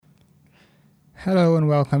Hello and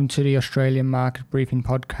welcome to the Australian Market Briefing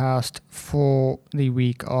podcast for the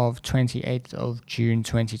week of 28th of June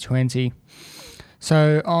 2020.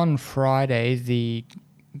 So on Friday, the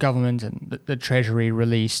government and the Treasury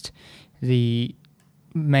released the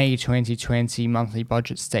May 2020 monthly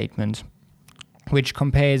budget statement, which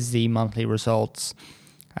compares the monthly results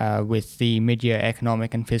with the mid-year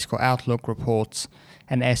economic and fiscal outlook reports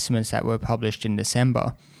and estimates that were published in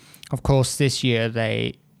December. Of course, this year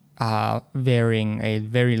they are varying a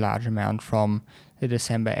very large amount from the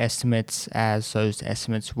December estimates, as those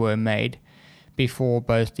estimates were made before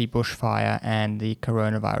both the bushfire and the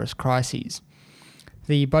coronavirus crises.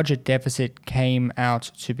 The budget deficit came out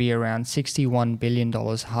to be around $61 billion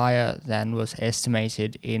higher than was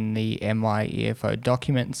estimated in the MYEFO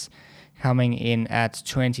documents, coming in at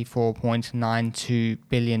 $24.92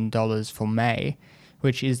 billion for May,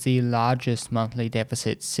 which is the largest monthly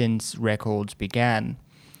deficit since records began.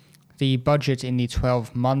 The budget in the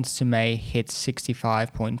 12 months to May hit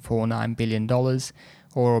 $65.49 billion,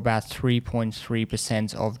 or about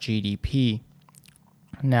 3.3% of GDP.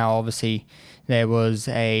 Now, obviously, there was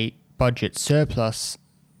a budget surplus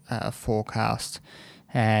forecast,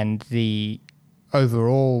 and the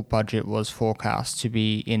overall budget was forecast to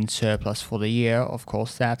be in surplus for the year. Of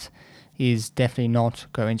course, that is definitely not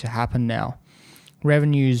going to happen now.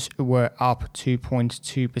 Revenues were up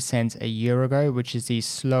 2.2% a year ago, which is the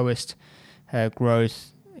slowest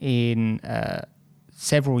growth in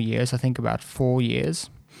several years, I think about 4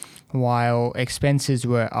 years, while expenses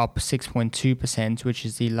were up 6.2%, which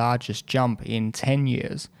is the largest jump in 10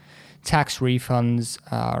 years. Tax refunds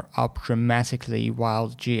are up dramatically while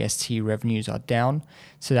GST revenues are down,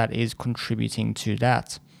 so that is contributing to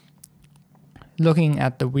that. Looking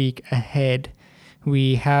at the week ahead,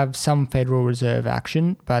 we have some Federal Reserve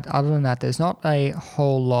action, but other than that, there's not a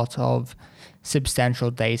whole lot of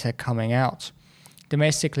substantial data coming out.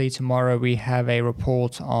 Domestically, tomorrow we have a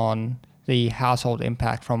report on the household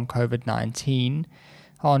impact from COVID-19.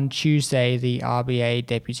 On Tuesday, the RBA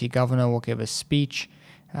Deputy Governor will give a speech,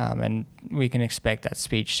 and we can expect that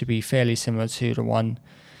speech to be fairly similar to the one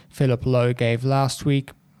Philip Lowe gave last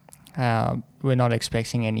week. We're not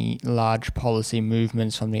expecting any large policy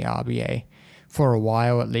movements from the RBA for a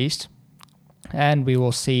while at least. And we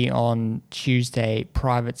will see on Tuesday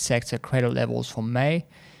private sector credit levels for May,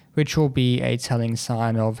 which will be a telling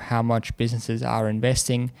sign of how much businesses are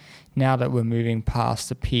investing now that we're moving past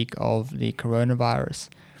the peak of the coronavirus.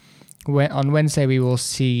 On Wednesday, we will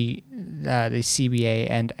see the CBA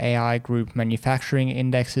and AI Group manufacturing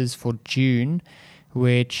indexes for June,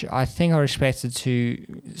 which I think are expected to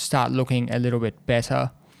start looking a little bit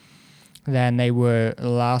better than they were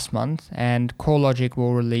last month, and CoreLogic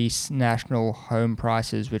will release national home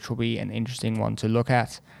prices, which will be an interesting one to look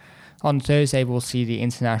at. On Thursday, we'll see the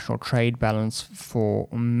international trade balance for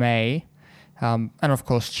May, and of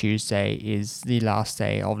course Tuesday is the last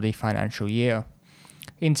day of the financial year.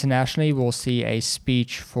 Internationally, we'll see a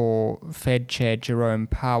speech for Fed Chair Jerome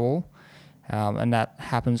Powell, and that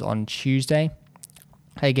happens on Tuesday.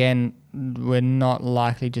 Again, we're not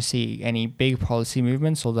likely to see any big policy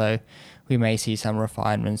movements, although we may see some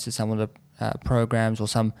refinements to some of the programs or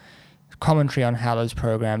some commentary on how those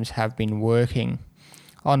programs have been working.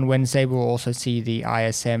 On Wednesday, we'll also see the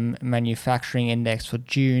ISM manufacturing index for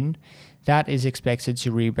June. That is expected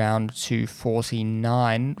to rebound to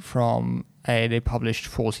 49 from they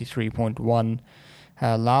published 43.1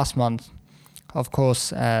 last month. Of course,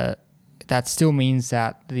 that still means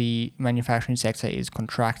that the manufacturing sector is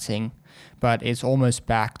contracting, but it's almost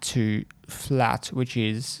back to flat, which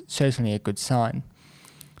is certainly a good sign.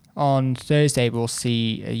 On Thursday, we'll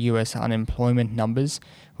see US unemployment numbers,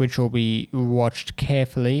 which will be watched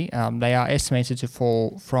carefully. They are estimated to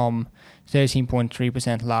fall from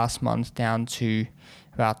 13.3% last month down to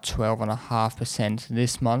about 12.5%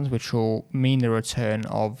 this month, which will mean the return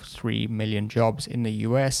of 3 million jobs in the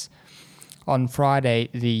US. On Friday,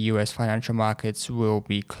 the US financial markets will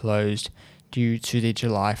be closed due to the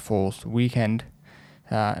July 4th weekend,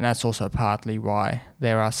 and that's also partly why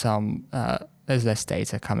there's less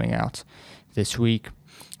data coming out this week.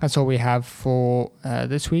 That's all we have for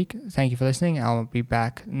this week. Thank you for listening. I'll be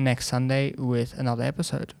back next Sunday with another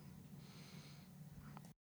episode.